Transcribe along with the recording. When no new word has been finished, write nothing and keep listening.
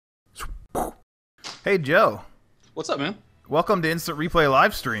Hey Joe, What's up, man? welcome to Instant Replay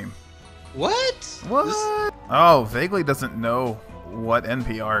Livestream. What? What? This- Oh, Vaguely doesn't know what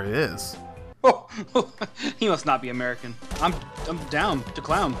NPR is. Oh, he must not be American. I'm down to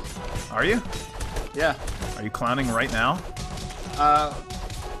clown. Are you? Yeah. Are you clowning right now?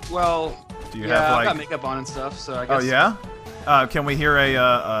 Well, Do you yeah, have I've got like? makeup on and stuff, so I Oh guess. yeah. Can we hear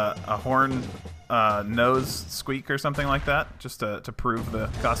a horn nose squeak or something like that, just to prove the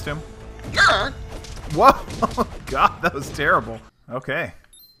costume? Whoa! God, that was terrible. Okay.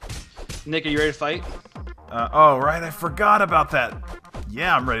 Nick, are you ready to fight? Oh right, I forgot about that.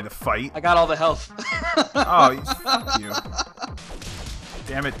 Yeah, I'm ready to fight. I got all the health. Oh, fuck you.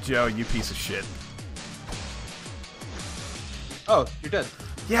 Damn it, Joe, you piece of shit. Oh, you're dead.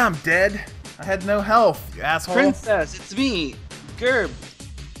 Yeah, I'm dead. I had no health, you asshole. Princess, it's me, Gerb.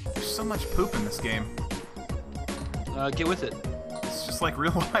 There's so much poop in this game. Get with it. It's just like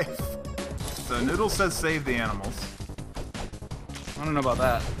real life. So Noodle says save the animals. I don't know about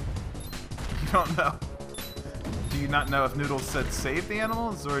that. You don't know. Do you not know if Noodle said save the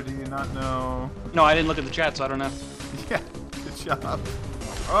animals, or do you not know? No, I didn't look at the chat, so I don't know. Yeah, good job.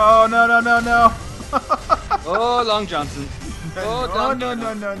 Oh, no, no, no, no. Oh, Long Johnson. Oh,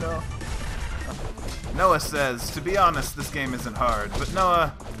 No. Noah says, to be honest, this game isn't hard. But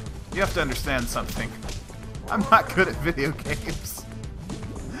Noah, you have to understand something. I'm not good at video games.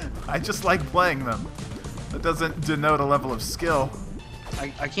 I just like playing them. That doesn't denote a level of skill.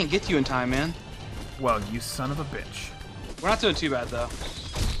 I can't get to you in time, man. Well, you son of a bitch. We're not doing too bad, though.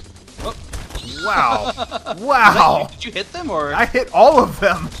 Oh, Wow. Wow. did you hit them, or? I hit all of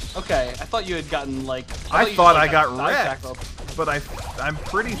them. Okay, I thought you had gotten, like... I thought I got side wrecked. tackled. But I'm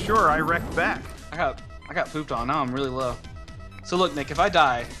pretty sure I wrecked back. I got pooped on. Now I'm really low. So look, Nick, if I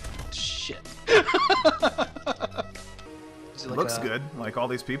die, shit. Is it like Looks a- good. Like all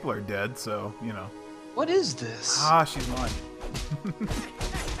these people are dead, so, you know. What is this? Ah, she's mine.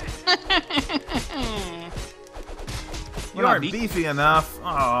 You not aren't beefy. beefy enough. Oh,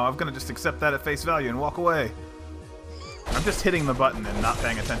 I'm gonna just accept that at face value and walk away. I'm just hitting the button and not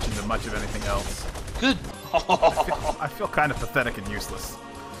paying attention to much of anything else. Good. I feel kind of pathetic and useless.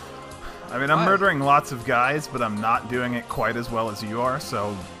 I mean, I'm Why? murdering lots of guys, but I'm not doing it quite as well as you are,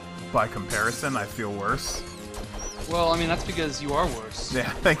 so by comparison, I feel worse. Well, I mean, that's because you are worse. Yeah,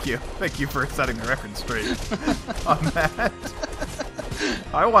 thank you. Thank you for setting the record straight on that.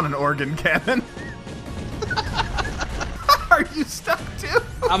 I want an organ cannon. Are you stuck too?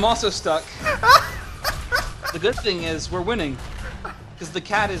 I'm also stuck. The good thing is we're winning, because the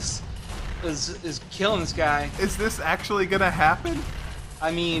cat is killing this guy. Is this actually gonna happen?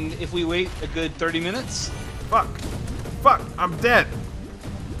 I mean, if we wait a good 30 minutes. Fuck. Fuck, I'm dead.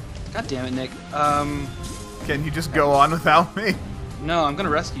 God damn it, Nick. Can you just go on without me? No, I'm gonna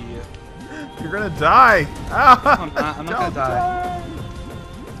rescue you. You're gonna die. Ah, I'm not don't gonna die.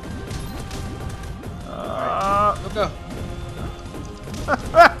 Go, go.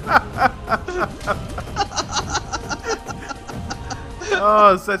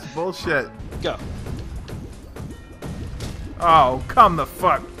 Oh, such bullshit. Go. Oh, come the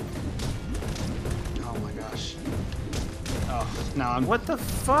fuck. Oh my gosh. Oh, no, I'm... What the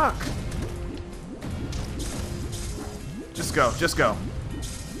fuck? Just go, just go.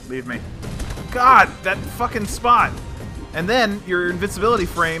 Leave me. God, that fucking spot. And then your invincibility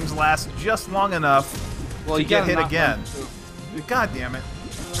frames last just long enough Well, to you get gotta hit knock again. one, too. God damn it.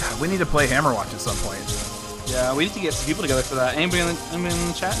 God, we need to play Hammerwatch at some point. Yeah, we need to get some people together for that. Anybody in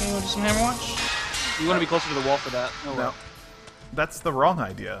the chat? Anyone want to do some Hammerwatch? You want to be closer to the wall for that? Oh, No. well. That's the wrong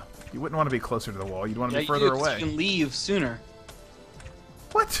idea. You wouldn't want to be closer to the wall. You'd want to Yeah, be you further do, 'cause away. You can leave sooner.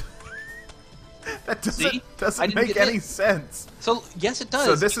 What? That See? I doesn't didn't make get any hit. sense. So yes, it does.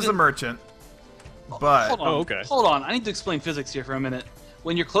 So this You is a can- merchant, but Hold on. Oh, okay. Hold on. I need to explain physics here for a minute.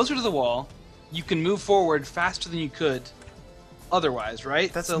 When you're closer to the wall, you can move forward faster than you could otherwise,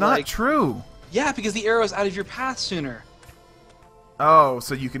 right? that's so, not like, true. Yeah, because the arrow's out of your path sooner. Oh,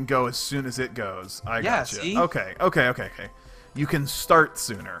 so you can go as soon as it goes. I Yeah, gotcha. see? Okay. You can start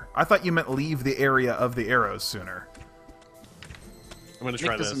sooner. I thought you meant leave the area of the arrows sooner. I'm gonna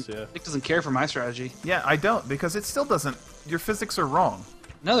try this, yeah. Nick doesn't care for my strategy. Yeah, I don't, because it still doesn't... Your physics are wrong.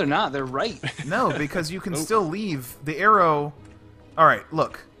 No, they're not. They're right. No, because you can still leave the arrow... Alright,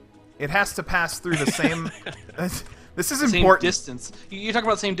 look. It has to pass through the same... This is Same important. distance. You're talking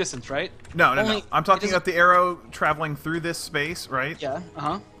about same distance, right? No. Only- I'm it talking doesn't- about the arrow traveling through this space, right? Yeah.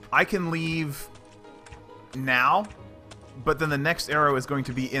 Uh-huh. I can leave now, but then the next arrow is going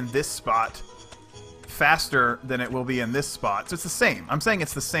to be in this spot faster than it will be in this spot. So it's the same. I'm saying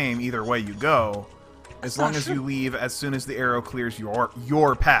it's the same either way you go, as long as you leave as soon as the arrow clears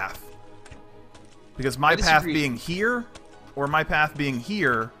your path. Because my path being here, or my path being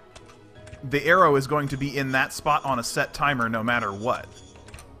here, the arrow is going to be in that spot on a set timer no matter what.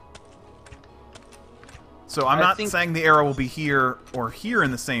 So I'm not saying the arrow will be here or here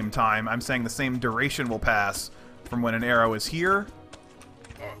in the same time. I'm saying the same duration will pass from when an arrow is here.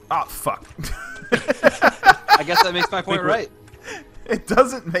 Oh, fuck. I guess that makes my point right. It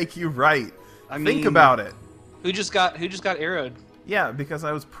doesn't make you right. I mean, think about it. Who just got arrowed? Yeah, because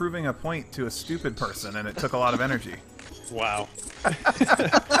I was proving a point to a stupid person, and it took a lot of energy. Wow.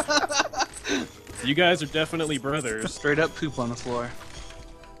 You guys are definitely brothers. Straight up poop on the floor.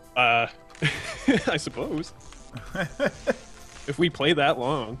 I suppose. If we play that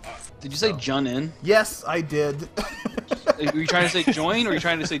long. Did you say Jun in? Yes, I did. Were you trying to say join, or were you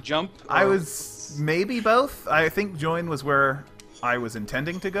trying to say jump? Or... I was maybe both. I think join was where I was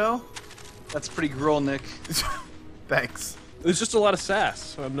intending to go. That's pretty gruel, Nick. Thanks. There's just a lot of sass.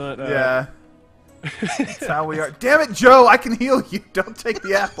 So I'm not. Yeah. That's how we are. Damn it, Joe! I can heal you. Don't take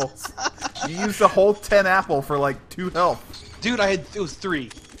the apples. You used the whole 10 apple for like 2 health. Dude, it was 3.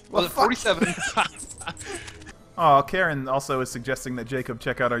 Well, Was it 47? Oh, Karen also is suggesting that Jacob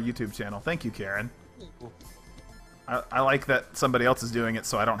check out our YouTube channel. Thank you, Karen. I like that somebody else is doing it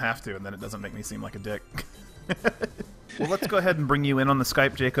so I don't have to, and then it doesn't make me seem like a dick. Well, let's go ahead and bring you in on the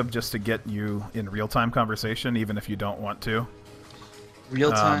Skype, Jacob, just to get you in real-time conversation, even if you don't want to.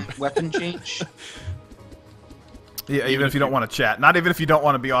 Real-time weapon change? Yeah, even if you don't want to chat. Not even if you don't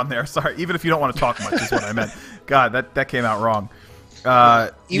want to be on there. Sorry, even if you don't want to talk much is what I meant. God, that came out wrong.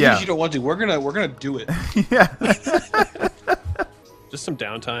 Even if you don't want to, we're gonna do it. Yeah. Just some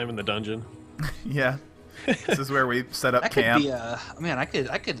downtime in the dungeon. Yeah. This is where we set up that camp. Could be a, man,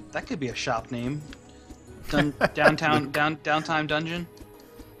 that could be a shop name. Downtime dungeon.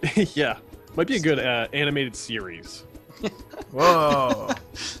 Yeah, might be a good animated series. Whoa,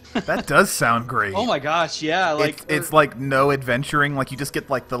 that does sound great. Oh my gosh, yeah, like it's like no adventuring. Like you just get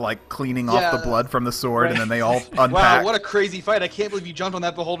like the cleaning off the blood from the sword, and then they all unpack. Wow, what a crazy fight! I can't believe you jumped on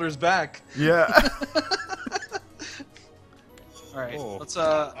that beholder's back. Yeah. All right, let's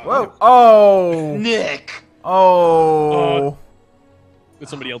Whoa! Oh, Nick. Oh. Did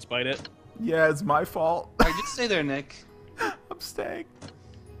somebody else bite it? Yeah, it's my fault. All right, just stay there, Nick. I'm staying.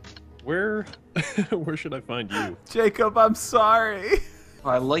 Where should I find you? Jacob, I'm sorry. Oh,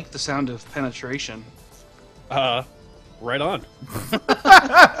 I like the sound of penetration. Right on.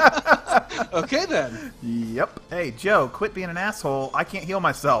 Okay then. Yep. Hey, Joe, quit being an asshole. I can't heal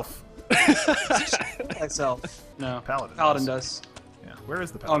myself. Myself. No. Paladin does. Yeah. Where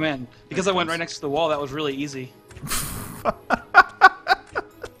is the Paladin? Oh man, because I went right next to the wall, that was really easy.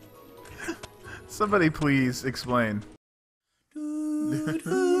 Somebody please explain.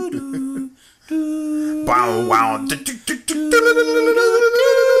 Wow, wow.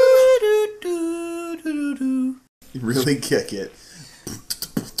 Really kick it.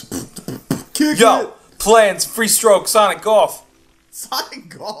 Yo, plans, free stroke, Sonic Golf. Sonic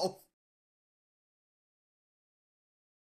Golf?